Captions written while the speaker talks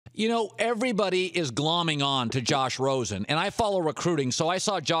You know, everybody is glomming on to Josh Rosen, and I follow recruiting, so I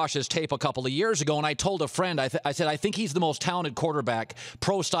saw Josh's tape a couple of years ago, and I told a friend, I said, I think he's the most talented quarterback,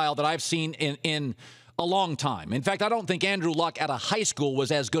 pro style, that I've seen in a long time. In fact, I don't think Andrew Luck at a high school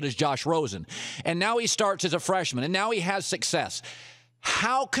was as good as Josh Rosen. And now he starts as a freshman, and now he has success.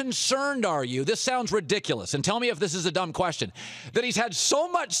 How concerned are you? This sounds ridiculous, and tell me if this is a dumb question, that he's had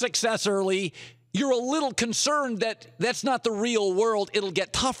so much success early, you're a little concerned that that's not the real world. It'll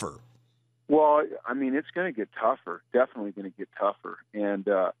get tougher. Well, I mean, it's going to get tougher, definitely going to get tougher. And,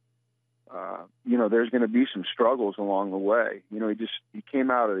 you know, there's going to be some struggles along the way. You know, he came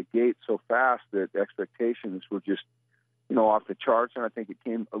out of the gate so fast that expectations were just, you know, off the charts. And I think it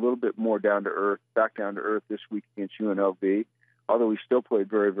came a little bit more back down to earth this week against UNLV, although he still played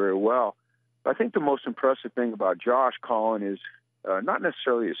very, very well. But I think the most impressive thing about Josh, Colin, is not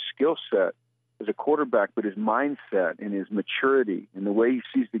necessarily his skill set as a quarterback, but his mindset and his maturity and the way he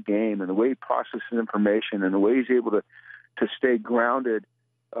sees the game and the way he processes information and the way he's able to stay grounded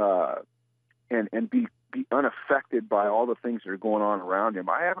and be unaffected by all the things that are going on around him.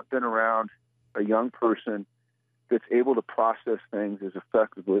 I haven't been around a young person that's able to process things as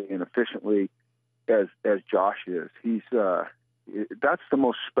effectively and efficiently as Josh is. That's the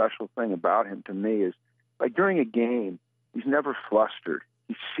most special thing about him to me, is like during a game, he's never flustered.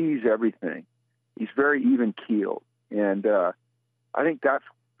 He sees everything. He's very even-keeled. And I think that's,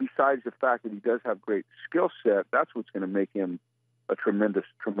 besides the fact that he does have great skill set, that's what's going to make him a tremendous,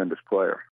 tremendous player.